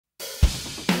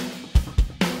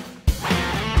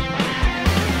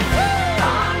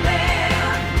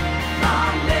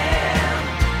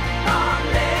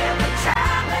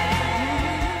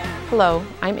Hello,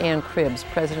 I'm Ann Cribbs,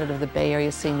 president of the Bay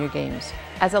Area Senior Games.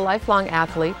 As a lifelong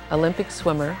athlete, Olympic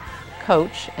swimmer,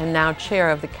 coach, and now chair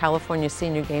of the California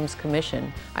Senior Games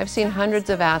Commission, I've seen hundreds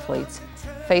of athletes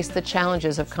face the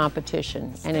challenges of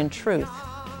competition, and in truth,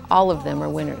 all of them are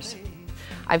winners.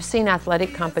 I've seen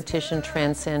athletic competition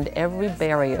transcend every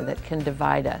barrier that can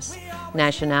divide us.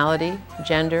 Nationality,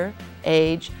 gender,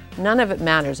 age, none of it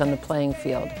matters on the playing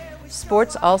field.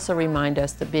 Sports also remind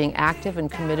us that being active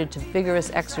and committed to vigorous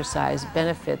exercise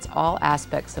benefits all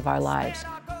aspects of our lives.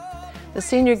 The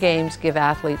Senior Games give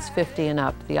athletes 50 and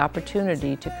up the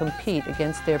opportunity to compete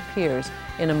against their peers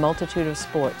in a multitude of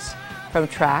sports, from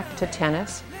track to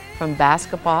tennis, from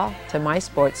basketball to my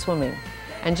sport, swimming.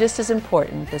 And just as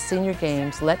important, the Senior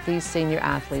Games let these senior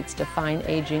athletes define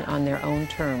aging on their own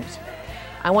terms.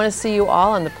 I want to see you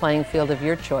all on the playing field of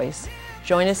your choice.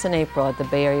 Join us in April at the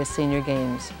Bay Area Senior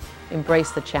Games.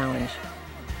 Embrace the challenge.